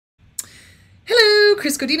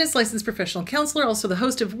Chris Godinez, licensed professional counselor, also the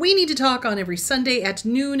host of We Need to Talk on every Sunday at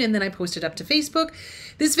noon, and then I post it up to Facebook.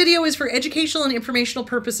 This video is for educational and informational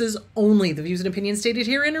purposes only. The views and opinions stated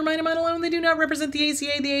herein are mine and mine alone. They do not represent the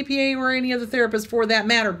ACA, the APA, or any other therapist for that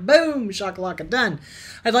matter. Boom! Shakalaka done.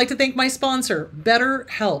 I'd like to thank my sponsor,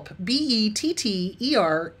 BetterHelp.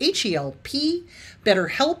 BetterHelp.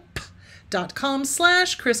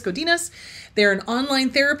 BetterHelp.com/Chris Godinez. They're an online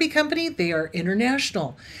therapy company. They are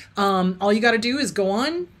international. All you got to do is go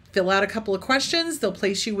on, fill out a couple of questions. They'll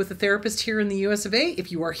place you with a therapist here in the US of A.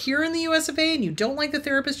 If you are here in the US of A and you don't like the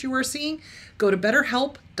therapist you are seeing, go to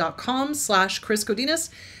BetterHelp.com/Chris Godinez.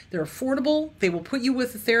 They're affordable. They will put you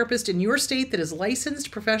with a therapist in your state that is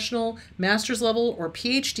licensed, professional, master's level, or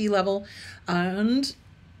PhD level. And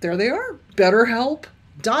there they are.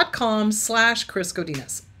 BetterHelp.com/Chris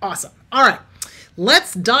Godinez. Awesome. All right.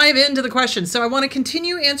 Let's dive into the question. So I want to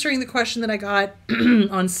continue answering the question that I got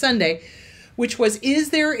on Sunday, which was, is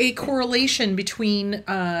there a correlation between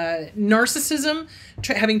narcissism,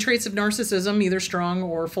 having traits of narcissism, either strong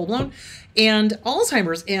or full-blown, and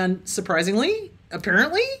Alzheimer's? And surprisingly,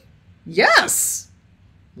 apparently, yes.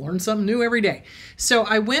 Learn something new every day. So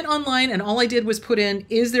I went online and all I did was put in,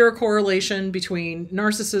 is there a correlation between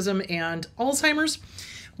narcissism and Alzheimer's?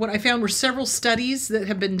 What I found were several studies that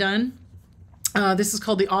have been done. This is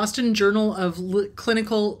called the Austin Journal of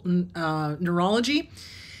Clinical Neurology.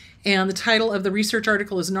 And the title of the research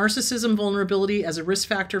article is Narcissism Vulnerability as a Risk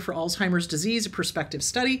Factor for Alzheimer's Disease, a Prospective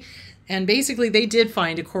Study. And basically they did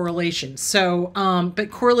find a correlation. So, but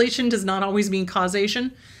correlation does not always mean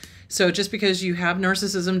causation. So just because you have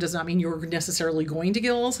narcissism does not mean you're necessarily going to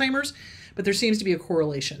get Alzheimer's, but there seems to be a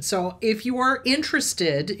correlation. So if you are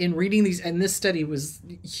interested in reading these, and this study was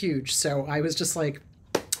huge, so I was just like,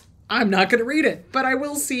 I'm not going to read it, but I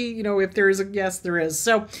will see, you know, if there is a, yes, there is.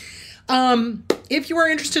 So if you are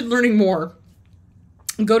interested in learning more,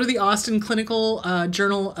 go to the Austin Clinical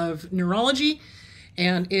Journal of Neurology,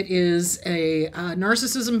 and it is a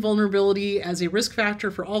narcissism vulnerability as a risk factor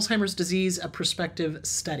for Alzheimer's disease, a prospective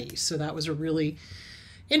study. So that was a really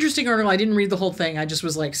interesting article. I didn't read the whole thing. I just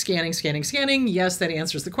was like scanning. Yes, that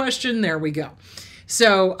answers the question. There we go.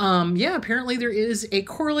 So, yeah, apparently there is a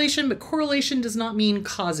correlation, but correlation does not mean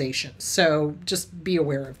causation. So just be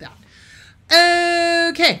aware of that.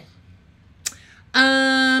 Okay.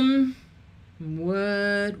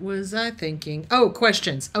 What was I thinking? Oh,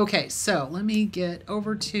 questions. Okay, so let me get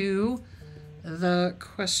over to the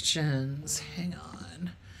questions. Hang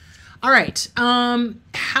on. All right.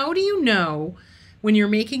 How do you know when you're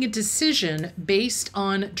making a decision based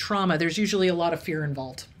on trauma? There's usually a lot of fear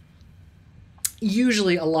involved.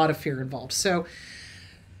 So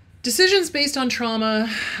decisions based on trauma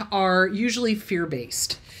are usually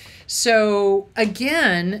fear-based. So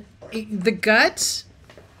again, the gut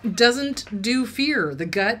doesn't do fear. The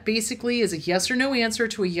gut basically is a yes or no answer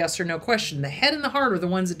to a yes or no question. The head and the heart are the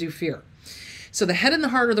ones that do fear. So the head and the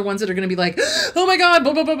heart are the ones that are going to be like, oh my God,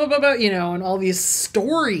 blah, blah, blah, blah, blah, blah, you know, and all these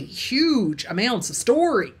huge amounts of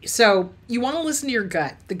story. So you want to listen to your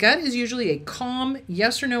gut. The gut is usually a calm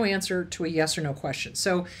yes or no answer to a yes or no question.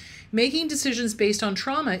 So making decisions based on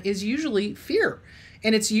trauma is usually fear.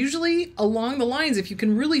 And it's usually along the lines, if you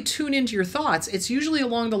can really tune into your thoughts, it's usually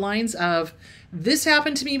along the lines of, this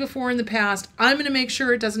happened to me before in the past. I'm going to make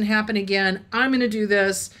sure it doesn't happen again. I'm going to do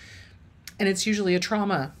this. And it's usually a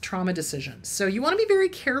trauma decision. So you want to be very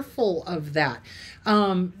careful of that.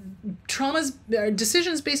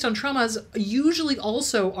 Decisions based on traumas usually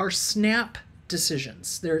also are snap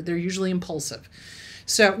decisions. They're usually impulsive.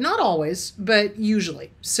 So not always, but usually.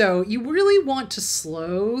 So you really want to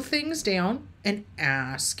slow things down and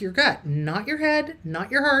ask your gut, not your head, not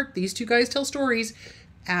your heart. These two guys tell stories.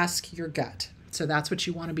 Ask your gut. So that's what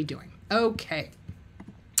you want to be doing. Okay.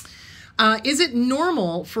 Is it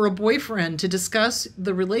normal for a boyfriend to discuss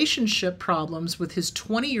the relationship problems with his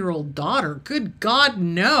 20-year-old daughter? Good God,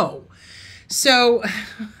 no. So,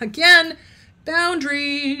 again,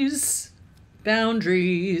 boundaries.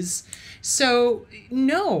 So,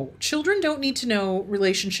 no, children don't need to know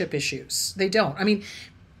relationship issues. They don't. I mean,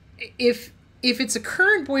 if it's a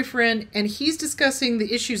current boyfriend and he's discussing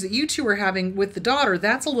the issues that you two are having with the daughter,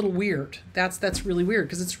 that's a little weird. That's really weird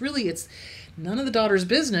because it's none of the daughter's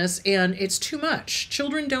business, and it's too much.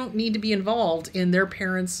 Children don't need to be involved in their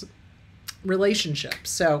parents' relationship.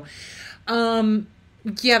 So,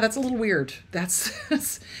 yeah, that's a little weird.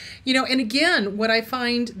 That's you know, and again, what I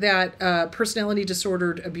find that personality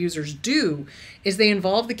disordered abusers do is they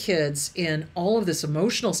involve the kids in all of this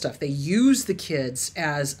emotional stuff. They use the kids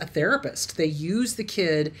as a therapist. They use the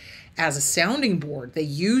kid as a sounding board. They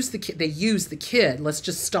use the kid. Let's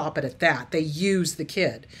just stop it at that. They use the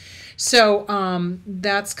kid. So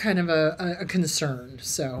that's kind of a concern,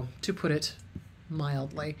 so to put it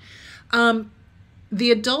mildly.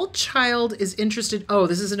 The adult child is interested. Oh,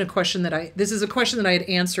 this is a question that I had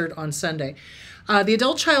answered on Sunday. The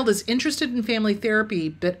adult child is interested in family therapy,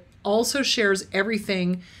 but also shares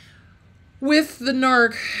everything with the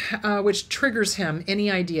narc, which triggers him. Any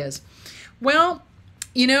ideas? Well,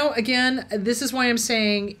 again, this is why I'm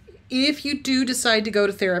saying if you do decide to go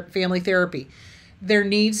to family therapy, there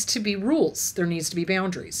needs to be rules. There needs to be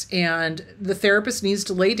boundaries. And the therapist needs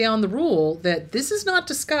to lay down the rule that this is not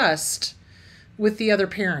discussed with the other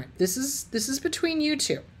parent. This is between you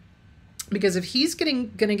two. Because if he's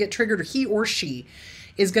going to get triggered, or he or she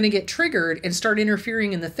is going to get triggered and start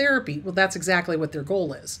interfering in the therapy, well, that's exactly what their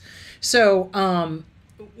goal is. So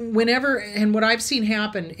what I've seen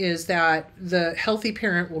happen is that the healthy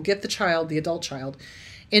parent will get the adult child,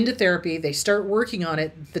 into therapy. They start working on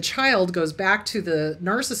it. The child goes back to the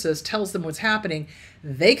narcissist, tells them what's happening.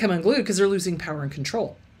 They come unglued because they're losing power and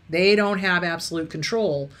control. They don't have absolute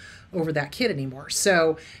control over that kid anymore.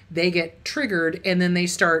 So they get triggered, and then they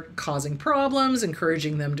start causing problems,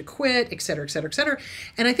 encouraging them to quit, et cetera, et cetera, et cetera.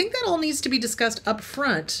 And I think that all needs to be discussed up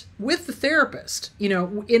front with the therapist,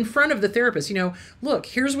 in front of the therapist. Look,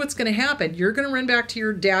 here's what's going to happen. You're going to run back to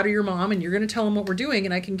your dad or your mom, and you're going to tell them what we're doing.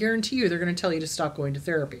 And I can guarantee you they're going to tell you to stop going to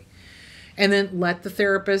therapy. And then let the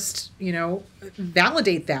therapist,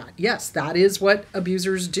 validate that. Yes, that is what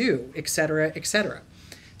abusers do, et cetera, et cetera.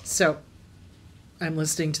 So I'm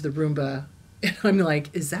listening to the Roomba and I'm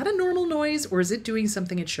like, is that a normal noise or is it doing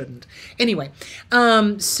something it shouldn't? Anyway,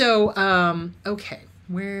 okay,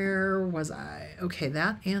 where was I? Okay,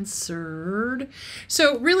 that answered.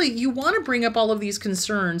 So really, you want to bring up all of these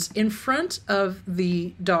concerns in front of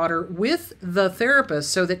the daughter with the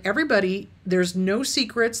therapist so that there's no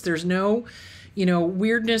secrets, there's no,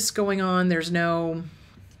 weirdness going on, there's no,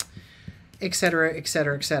 et cetera, et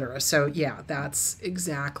cetera, et cetera. So yeah, that's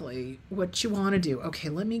exactly what you want to do. Okay,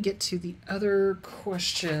 let me get to the other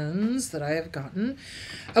questions that I have gotten.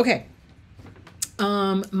 Okay.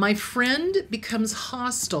 My friend becomes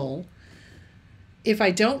hostile if I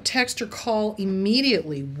don't text or call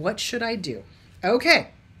immediately. What should I do? Okay,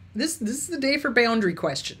 this is the day for boundary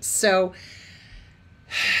questions. So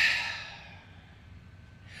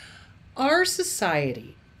our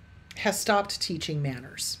society has stopped teaching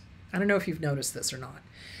manners. I don't know if you've noticed this or not.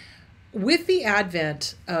 With the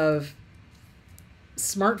advent of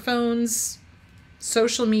smartphones,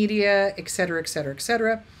 social media, et cetera, et cetera, et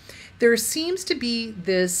cetera, there seems to be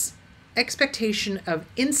this expectation of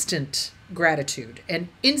instant gratitude and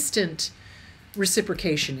instant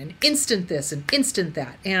reciprocation and instant this and instant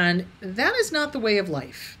that. And that is not the way of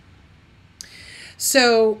life.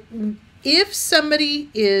 So if somebody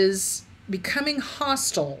is becoming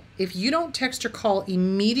hostile, if you don't text or call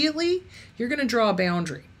immediately, you're going to draw a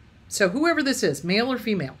boundary. So whoever this is, male or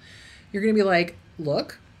female, you're going to be like,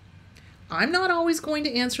 look, I'm not always going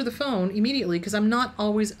to answer the phone immediately because I'm not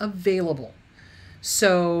always available.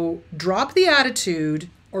 So drop the attitude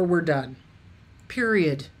or we're done.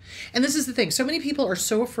 Period. And this is the thing. So many people are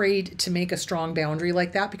so afraid to make a strong boundary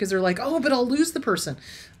like that because they're like, oh, but I'll lose the person.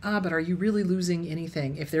 But are you really losing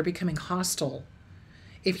anything if they're becoming hostile?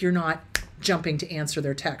 If you're not jumping to answer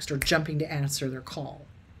their text or jumping to answer their call.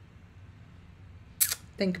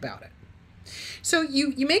 Think about it. So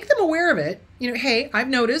you make them aware of it. Hey, I've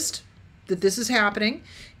noticed that this is happening,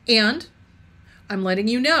 and I'm letting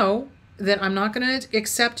you know that I'm not going to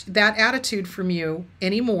accept that attitude from you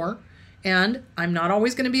anymore, and I'm not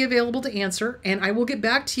always going to be available to answer, and I will get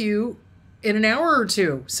back to you in an hour or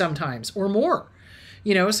two sometimes, or more.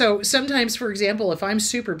 So sometimes, for example, if I'm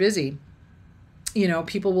super busy,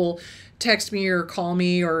 people will text me or call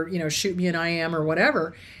me or, shoot me an IM or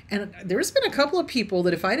whatever. And there's been a couple of people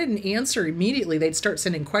that if I didn't answer immediately, they'd start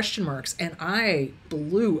sending question marks. And I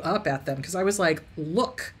blew up at them because I was like,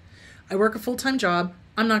 look, I work a full-time job.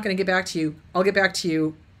 I'm not going to get back to you. I'll get back to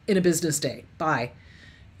you in a business day. Bye.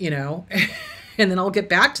 And then I'll get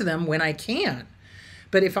back to them when I can.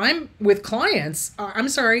 But if I'm with clients, I'm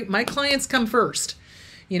sorry, my clients come first.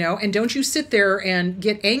 And don't you sit there and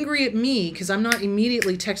get angry at me because I'm not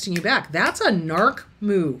immediately texting you back. That's a narc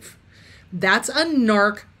move. That's a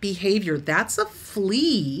narc behavior. That's a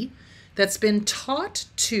flea that's been taught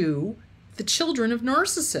to the children of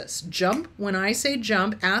narcissists. Jump when I say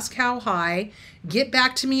jump, ask how high, get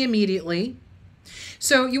back to me immediately.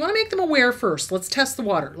 So you want to make them aware first. Let's test the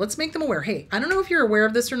water. Let's make them aware. Hey, I don't know if you're aware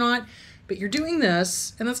of this or not, but you're doing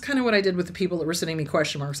this. And that's kind of what I did with the people that were sending me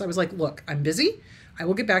question marks. I was like, look, I'm busy. I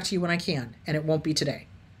will get back to you when I can, and it won't be today.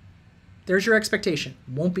 There's your expectation.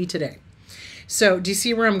 Won't be today. So do you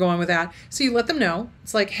see where I'm going with that? So you let them know.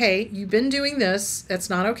 It's like, hey, you've been doing this. That's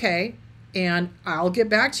not okay. And I'll get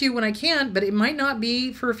back to you when I can, but it might not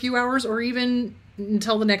be for a few hours or even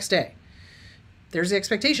until the next day. There's the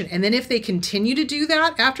expectation. And then if they continue to do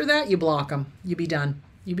that after that, you block them. You be done.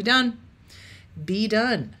 You be done. Be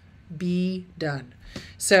done. Be done.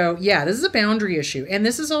 So yeah, this is a boundary issue. And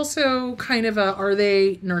this is also kind of a, are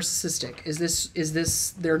they narcissistic? Is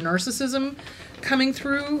this their narcissism coming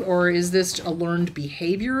through, or is this a learned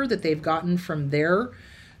behavior that they've gotten from their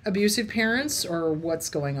abusive parents, or what's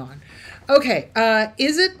going on? Okay.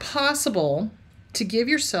 Is it possible to give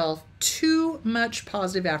yourself too much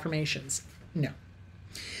positive affirmations? No.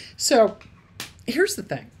 So here's the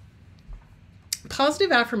thing.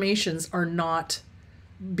 Positive affirmations are not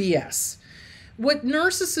BS. What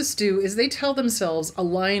narcissists do is they tell themselves a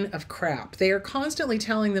line of crap. They are constantly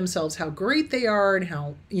telling themselves how great they are and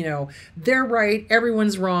how, they're right,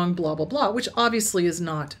 everyone's wrong, blah, blah, blah, which obviously is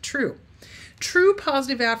not true. True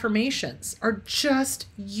positive affirmations are just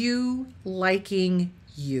you liking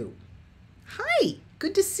you. Hi,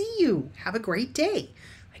 good to see you. Have a great day.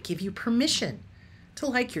 I give you permission to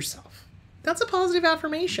like yourself. That's a positive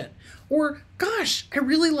affirmation. Or, gosh, I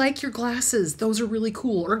really like your glasses. Those are really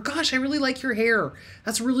cool. Or, gosh, I really like your hair.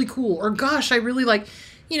 That's really cool. Or, gosh, I really like,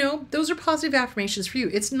 those are positive affirmations for you.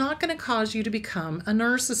 It's not going to cause you to become a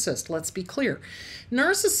narcissist. Let's be clear.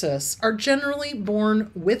 Narcissists are generally born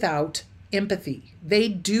without empathy. They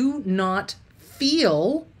do not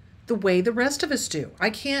feel the way the rest of us do. I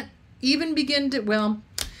can't even begin to,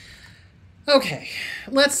 okay,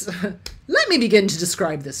 let me begin to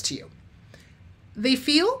describe this to you. They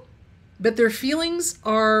feel, but their feelings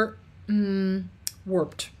are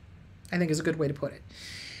warped, I think is a good way to put it.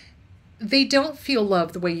 They don't feel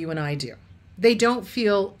love the way you and I do. They don't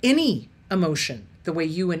feel any emotion the way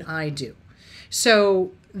you and I do.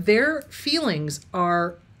 So their feelings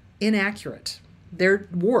are inaccurate. They're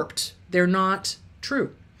warped. They're not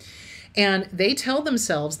true. And they tell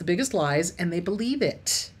themselves the biggest lies, and they believe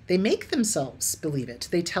it. They make themselves believe it.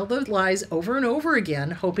 They tell the lies over and over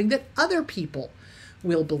again, hoping that other people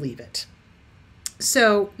will believe it.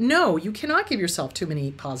 So no, you cannot give yourself too many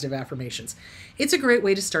positive affirmations. It's a great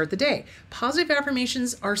way to start the day. Positive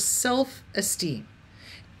affirmations are self-esteem.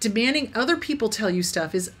 Demanding other people tell you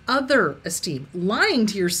stuff is other esteem. Lying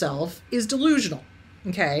to yourself is delusional.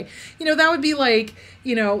 Okay. That would be like,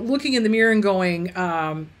 looking in the mirror and going,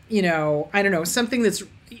 I don't know, something that's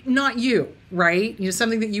not you, right?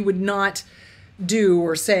 Something that you would not do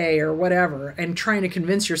or say or whatever, and trying to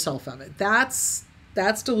convince yourself of it.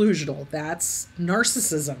 That's delusional. That's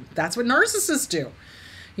narcissism. That's what narcissists do.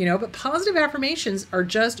 But positive affirmations are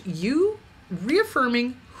just you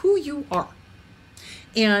reaffirming who you are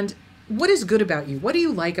and what is good about you. What do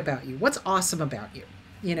you like about you? What's awesome about you?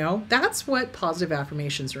 That's what positive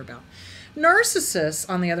affirmations are about. Narcissists,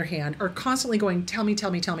 on the other hand, are constantly going, tell me,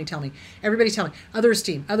 tell me, tell me, tell me. Everybody tell me. Other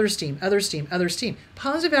esteem, other esteem, other esteem, other esteem.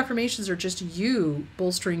 Positive affirmations are just you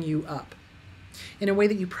bolstering you up in a way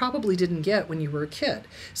that you probably didn't get when you were a kid.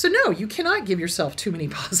 So no, you cannot give yourself too many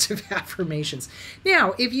positive affirmations.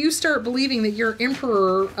 Now, if you start believing that you're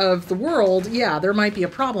emperor of the world, yeah, there might be a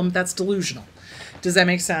problem. That's delusional. Does that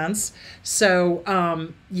make sense? So,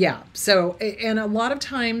 yeah. So, and a lot of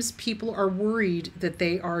times people are worried that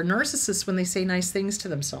they are narcissists when they say nice things to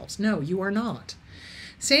themselves. No, you are not.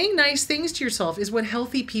 Saying nice things to yourself is what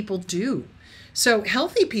healthy people do. So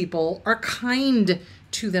healthy people are kind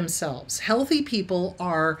to themselves. Healthy people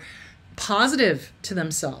are positive to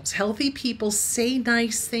themselves. Healthy people say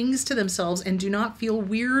nice things to themselves and do not feel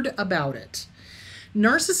weird about it.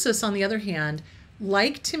 Narcissists, on the other hand,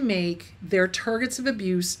 like to make their targets of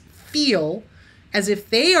abuse feel as if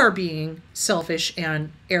they are being selfish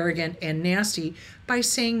and arrogant and nasty by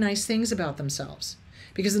saying nice things about themselves.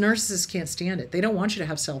 Because the narcissists can't stand it. They don't want you to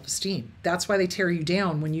have self-esteem. That's why they tear you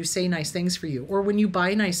down when you say nice things for you, or when you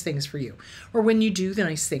buy nice things for you, or when you do the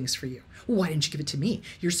nice things for you. Why didn't you give it to me?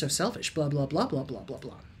 You're so selfish, blah, blah, blah, blah, blah, blah,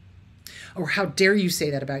 blah. Or how dare you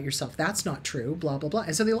say that about yourself? That's not true, blah, blah, blah.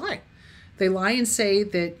 And so they lie. They lie and say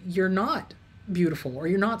that you're not beautiful, or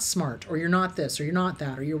you're not smart, or you're not this, or you're not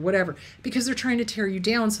that, or you're whatever, because they're trying to tear you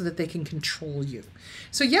down so that they can control you.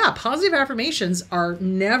 So yeah, positive affirmations are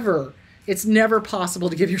never, it's never possible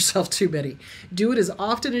to give yourself too many. Do it as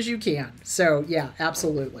often as you can. So yeah,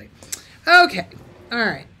 absolutely. Okay. All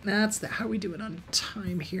right. That's that. How are we doing on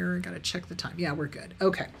time here? I got to check the time. Yeah, we're good.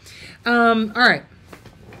 Okay. All right.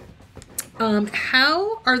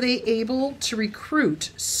 How are they able to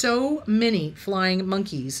recruit so many flying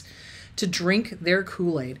monkeys to drink their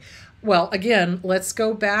Kool-Aid? Well, again, let's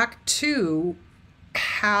go back to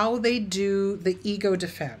how they do the ego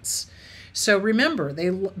defense. So remember,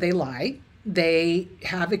 they lie, they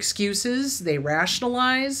have excuses, they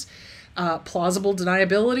rationalize, plausible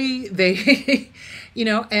deniability. They,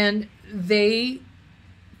 and they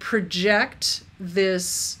project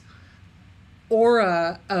this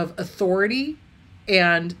aura of authority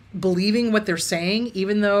and believing what they're saying,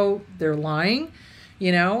 even though they're lying,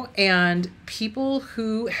 and people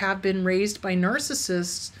who have been raised by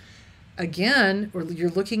narcissists, again, or you're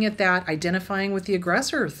looking at that identifying with the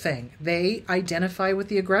aggressor thing. They identify with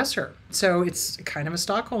the aggressor. So it's kind of a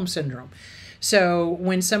Stockholm syndrome. So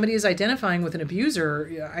when somebody is identifying with an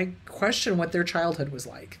abuser, I question what their childhood was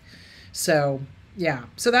like. So yeah,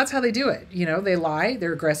 so that's how they do it. They lie,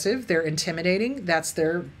 they're aggressive, they're intimidating. That's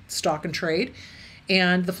their stock and trade.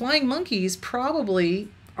 And the flying monkeys probably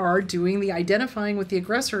are doing the identifying with the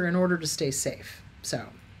aggressor in order to stay safe. So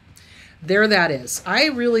there that is. I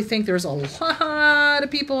really think there's a lot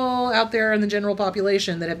of people out there in the general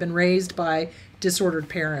population that have been raised by disordered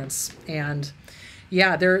parents. And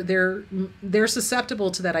yeah, they're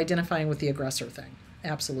susceptible to that identifying with the aggressor thing.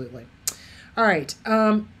 Absolutely. All right.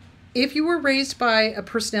 If you were raised by a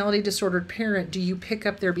personality disordered parent, do you pick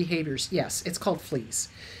up their behaviors? Yes, it's called fleas.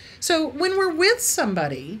 So when we're with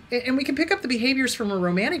somebody, and we can pick up the behaviors from a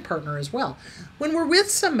romantic partner as well. When we're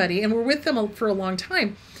with somebody and we're with them for a long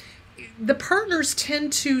time, the partners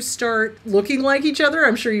tend to start looking like each other.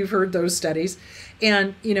 I'm sure you've heard those studies.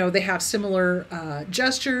 And, they have similar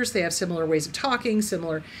gestures. They have similar ways of talking,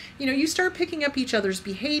 you start picking up each other's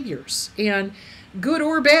behaviors, and good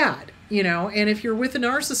or bad. And if you're with a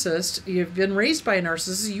narcissist, you've been raised by a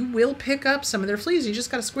narcissist, you will pick up some of their fleas. You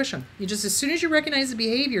just got to squish them. As soon as you recognize the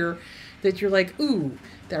behavior that you're like, ooh,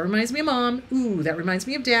 that reminds me of mom. Ooh, that reminds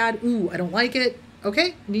me of dad. Ooh, I don't like it.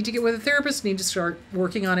 Okay, need to get with a therapist, need to start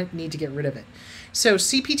working on it, need to get rid of it. So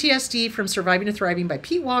CPTSD from Surviving to Thriving by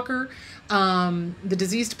Pete Walker, The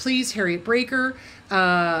Disease to Please, Harriet Breaker,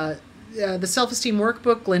 The Self-Esteem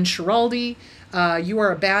Workbook, Glenn Schiraldi, You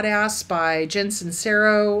Are a Badass by Jen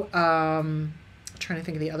Sincero, trying to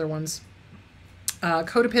think of the other ones,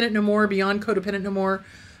 Codependent No More, Beyond Codependent No More,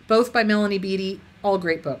 both by Melanie Beattie, all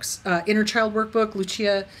great books. Inner Child Workbook,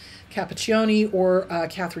 Lucia Cappuccioni or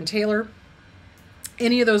Catherine Taylor.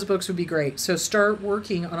 Any of those books would be great. So start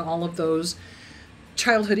working on all of those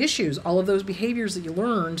childhood issues, all of those behaviors that you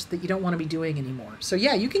learned that you don't want to be doing anymore. So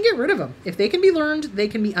yeah, you can get rid of them. If they can be learned, they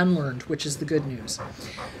can be unlearned, which is the good news.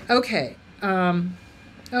 Okay.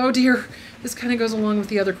 Oh dear, this kind of goes along with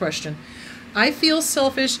the other question. I feel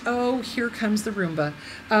selfish. Oh, here comes the Roomba.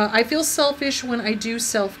 I feel selfish when I do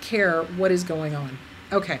self-care. What is going on?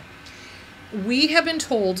 Okay. We have been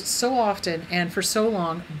told so often and for so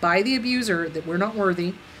long by the abuser that we're not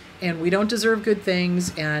worthy and we don't deserve good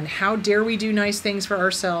things and how dare we do nice things for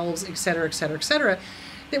ourselves, et cetera, et cetera, et cetera,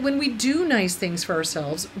 that when we do nice things for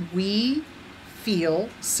ourselves, we feel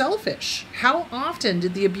selfish. How often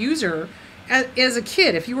did the abuser, as a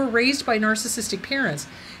kid, if you were raised by narcissistic parents,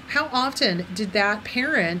 how often did that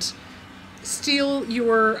parent steal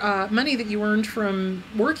your money that you earned from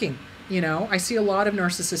working? I see a lot of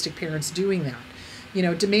narcissistic parents doing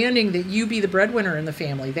that, demanding that you be the breadwinner in the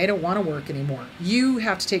family. They don't want to work anymore. You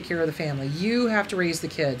have to take care of the family. You have to raise the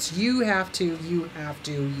kids. You have to.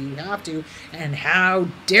 And how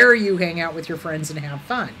dare you hang out with your friends and have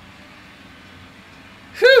fun?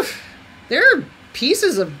 Whew. They're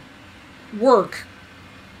pieces of work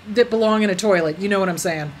that belong in a toilet. You know what I'm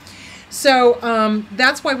saying? So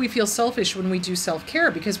that's why we feel selfish when we do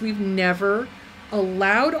self-care, because we've never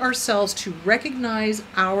allowed ourselves to recognize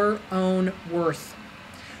our own worth.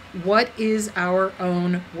 What is our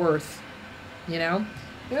own worth? Yep.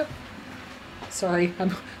 Sorry,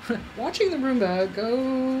 I'm watching the Roomba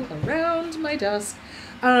go around my desk.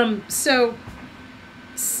 So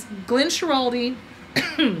Glenn Schiraldi,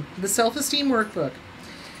 The Self-Esteem Workbook.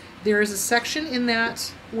 There is a section in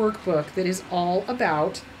that workbook that is all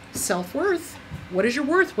about self-worth. What is your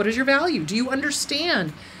worth? What is your value? Do you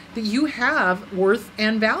understand that you have worth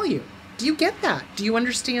and value? Do you get that? Do you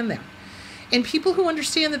understand that? And people who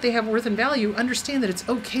understand that they have worth and value understand that it's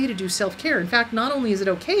okay to do self-care. In fact, not only is it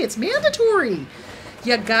okay, it's mandatory.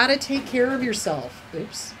 You gotta take care of yourself.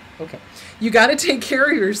 Oops. Okay. You gotta take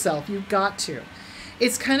care of yourself. You've got to.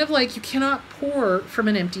 It's kind of like you cannot pour from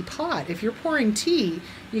an empty pot. If you're pouring tea,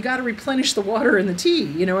 you gotta replenish the water in the tea.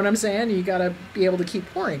 You know what I'm saying? You gotta be able to keep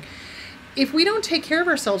pouring. If we don't take care of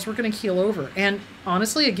ourselves, we're going to keel over. And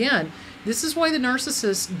honestly, again, this is why the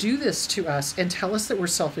narcissists do this to us and tell us that we're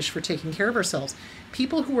selfish for taking care of ourselves.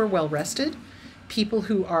 People who are well rested, people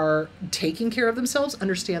who are taking care of themselves,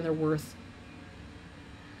 understand their worth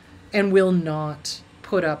and will not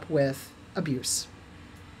put up with abuse.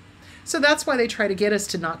 So that's why they try to get us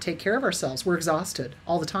to not take care of ourselves. We're exhausted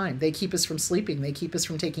all the time. They keep us from sleeping. They keep us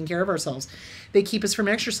from taking care of ourselves. They keep us from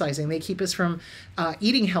exercising. They keep us from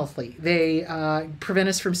eating healthily. They prevent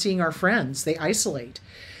us from seeing our friends. They isolate.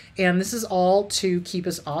 And this is all to keep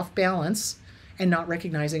us off balance and not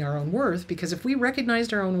recognizing our own worth. Because if we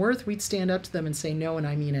recognized our own worth, we'd stand up to them and say, no, and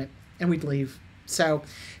I mean it. And we'd leave. So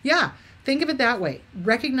yeah, think of it that way.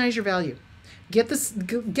 Recognize your value. Get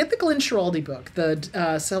the Glenn Schiraldi book,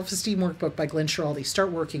 the Self-Esteem Workbook by Glenn Schiraldi. Start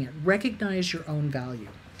working it. Recognize your own value.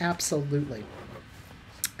 Absolutely.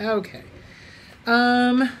 Okay.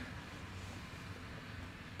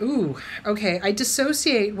 Okay. I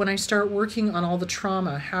dissociate when I start working on all the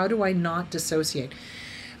trauma. How do I not dissociate?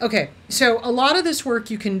 Okay. So a lot of this work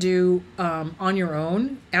you can do on your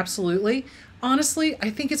own. Absolutely. Honestly,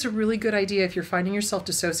 I think it's a really good idea if you're finding yourself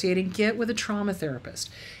dissociating, get with a trauma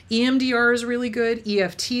therapist. EMDR is really good.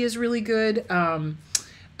 EFT is really good. There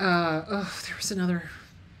was another.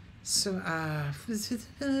 So, was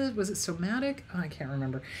it somatic? Oh, I can't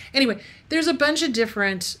remember. Anyway, there's a bunch of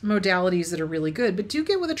different modalities that are really good, but do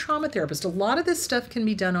get with a trauma therapist. A lot of this stuff can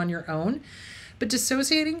be done on your own, but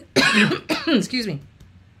dissociating, excuse me,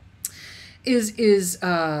 is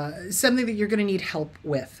something that you're going to need help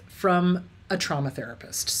with from a trauma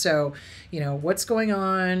therapist. So, what's going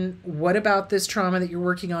on? What about this trauma that you're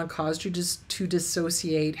working on caused you to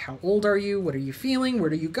dissociate? How old are you? What are you feeling? Where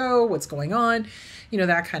do you go? What's going on?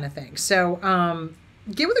 That kind of thing. So,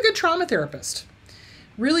 get with a good trauma therapist.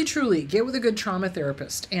 Really, truly, get with a good trauma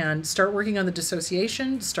therapist and start working on the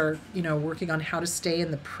dissociation. Start, working on how to stay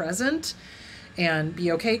in the present and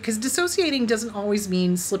be okay. Because dissociating doesn't always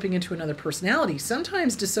mean slipping into another personality.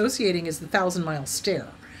 Sometimes dissociating is the 1,000-mile stare.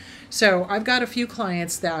 So I've got a few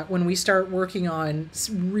clients that when we start working on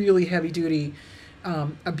really heavy duty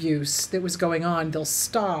abuse that was going on, they'll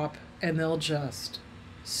stop and they'll just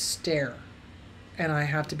stare. And I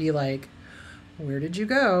have to be like, where did you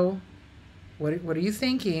go? What are you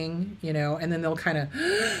thinking? And then they'll kind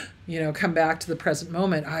of, come back to the present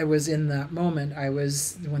moment. I was in that moment.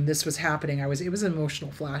 When this was happening, it was an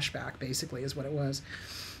emotional flashback, basically, is what it was.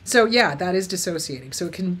 So yeah, that is dissociating. So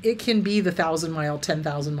it can be the 1,000-mile,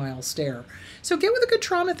 10,000-mile stare. So get with a good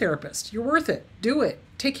trauma therapist. You're worth it. Do it.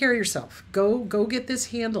 Take care of yourself. Go get this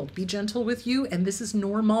handled. Be gentle with you. And this is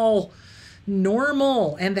normal.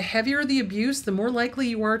 Normal. And the heavier the abuse, the more likely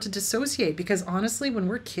you are to dissociate. Because honestly, when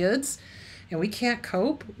we're kids and we can't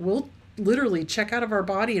cope, we'll literally check out of our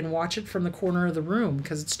body and watch it from the corner of the room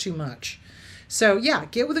because it's too much. So yeah,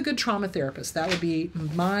 get with a good trauma therapist. That would be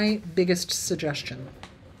my biggest suggestion.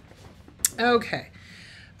 Okay.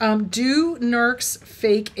 Do narcs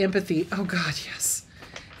fake empathy? Oh God, yes.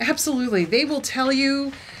 Absolutely. They will tell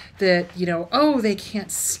you that, they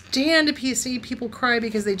can't stand to see people cry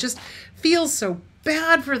because they just feel so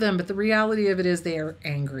bad for them. But the reality of it is they are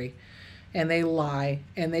angry and they lie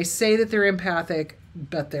and they say that they're empathic,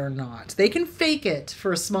 but they're not. They can fake it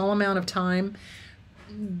for a small amount of time,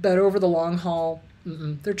 but over the long haul,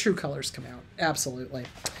 their true colors come out. Absolutely.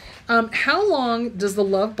 How long does the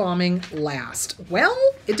love bombing last? Well,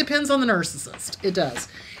 it depends on the narcissist. It does.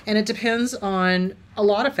 And it depends on a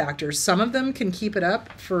lot of factors. Some of them can keep it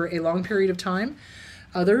up for a long period of time.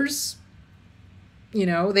 Others,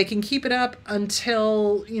 they can keep it up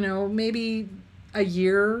until, maybe a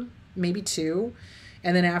year, maybe 2.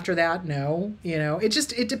 And then after that, no.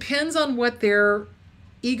 It depends on what their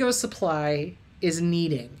ego supply is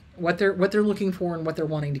needing. What they're looking for and what they're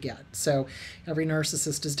wanting to get. So every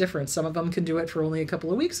narcissist is different. Some of them can do it for only a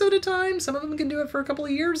couple of weeks at a time. Some of them can do it for a couple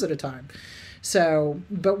of years at a time. So,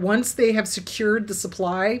 but once they have secured the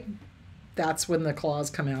supply, that's when the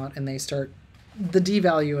claws come out and they start the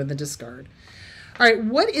devalue and the discard. All right,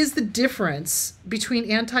 what is the difference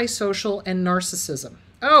between antisocial and narcissism?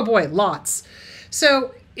 Oh boy, lots.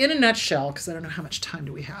 So in a nutshell, because I don't know how much time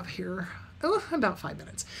do we have here. Oh, about 5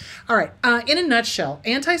 minutes. All right. In a nutshell,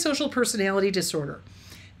 antisocial personality disorder.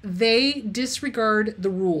 They disregard the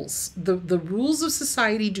rules. The rules of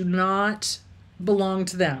society do not belong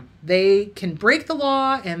to them. They can break the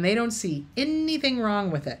law and they don't see anything wrong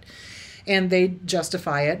with it. And they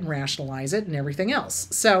justify it and rationalize it and everything else.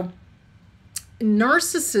 So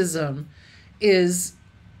narcissism is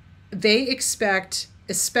they expect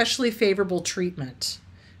especially favorable treatment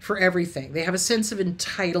for everything. They have a sense of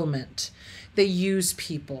entitlement. They use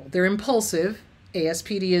people. They're impulsive.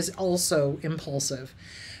 ASPD is also impulsive.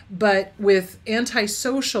 But with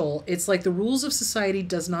antisocial, it's like the rules of society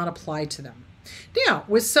does not apply to them. Now,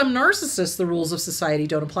 with some narcissists, the rules of society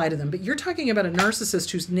don't apply to them. But you're talking about a narcissist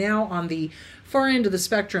who's now on the far end of the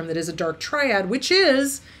spectrum that is a dark triad, which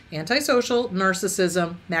is antisocial,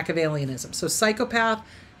 narcissism, Machiavellianism. So psychopath,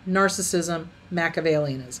 narcissism,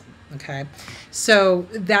 Machiavellianism. Okay, so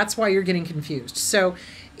that's why you're getting confused. So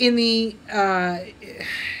in the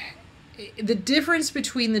difference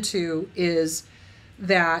between the two is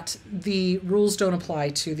that the rules don't apply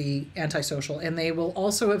to the antisocial, and they will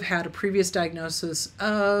also have had a previous diagnosis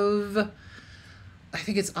of, I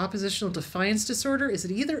think it's oppositional defiance disorder. Is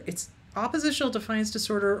it either? It's oppositional defiance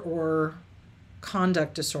disorder or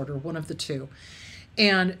conduct disorder, one of the two.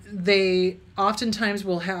 And they oftentimes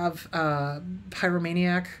will have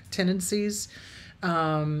pyromaniac tendencies.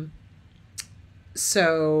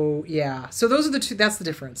 So yeah, so those are the two. That's the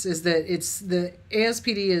difference, is that it's the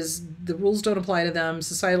ASPD is the rules don't apply to them.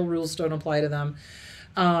 Societal rules don't apply to them.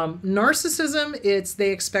 Narcissism, it's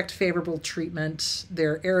they expect favorable treatment.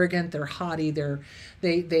 They're arrogant. They're haughty.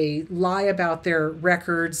 They lie about their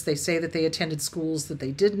records. They say that they attended schools that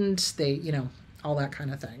they didn't. They, you know, all that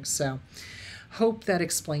kind of thing. So hope that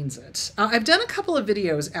explains it. I've done a couple of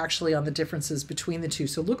videos actually on the differences between the two.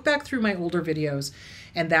 So look back through my older videos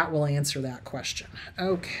and that will answer that question.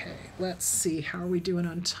 Okay, let's see. How are we doing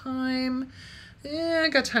on time? Yeah, I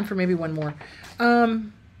got time for maybe one more.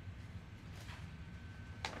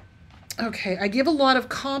 Okay, I give a lot of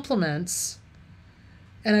compliments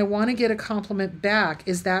and I want to get a compliment back.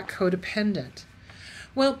 Is that codependent?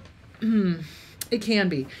 Well, it can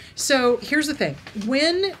be. So here's the thing.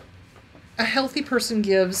 When a healthy person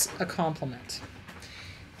gives a compliment,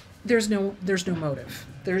 there's no motive.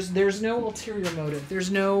 There's no ulterior motive. There's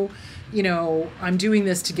no, you know, I'm doing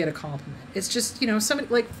this to get a compliment. It's just, you know, somebody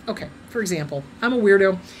like, okay, for example, I'm a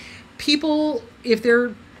weirdo. People, if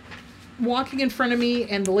they're walking in front of me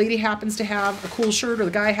and the lady happens to have a cool shirt or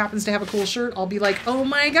the guy happens to have a cool shirt, I'll be like, oh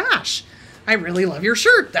my gosh, I really love your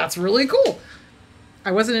shirt. That's really cool.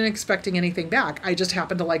 I wasn't expecting anything back. I just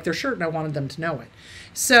happened to like their shirt and I wanted them to know it.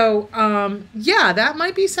 So, yeah, that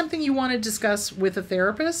might be something you want to discuss with a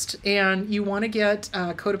therapist, and you want to get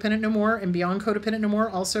Codependent No More and Beyond Codependent No More.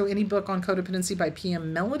 Also, any book on codependency by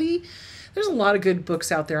P.M. Melody. There's a lot of good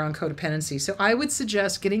books out there on codependency. So I would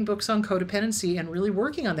suggest getting books on codependency and really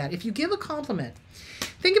working on that. If you give a compliment,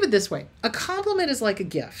 think of it this way. A compliment is like a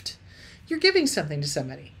gift. You're giving something to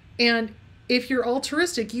somebody. And if you're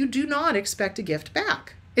altruistic, you do not expect a gift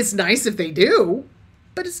back. It's nice if they do,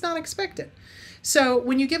 but it's not expected. So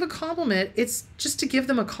when you give a compliment, it's just to give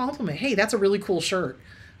them a compliment. Hey, that's a really cool shirt.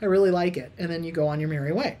 I really like it. And then you go on your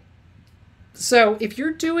merry way. So if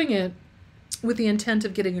you're doing it with the intent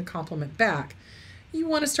of getting a compliment back, you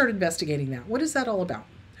want to start investigating that. What is that all about?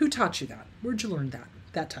 Who taught you that? Where'd you learn that?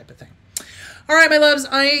 That type of thing. All right, my loves,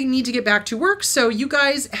 I need to get back to work. So you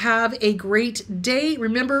guys have a great day.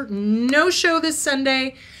 Remember, no show this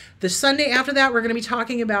Sunday. The Sunday after that, we're going to be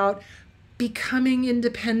talking about becoming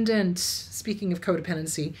independent. Speaking of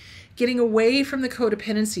codependency, getting away from the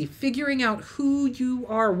codependency, figuring out who you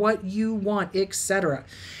are, what you want, etc.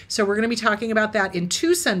 So we're going to be talking about that in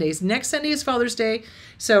 2 Sundays. Next Sunday is Father's Day.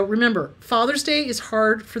 So remember, Father's Day is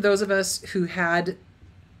hard for those of us who had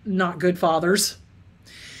not good fathers.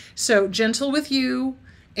 So gentle with you.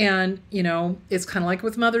 And, you know, it's kind of like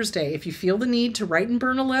with Mother's Day. If you feel the need to write and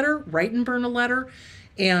burn a letter, write and burn a letter.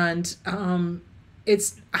 And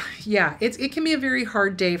it can be a very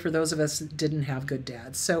hard day for those of us that didn't have good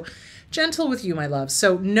dads. So gentle with you, my love.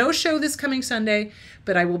 So no show this coming Sunday,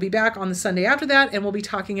 but I will be back on the Sunday after that, and we'll be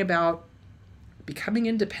talking about becoming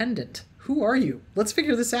independent. Who are you? Let's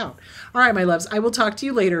figure this out. All right, my loves, I will talk to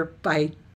you later. Bye.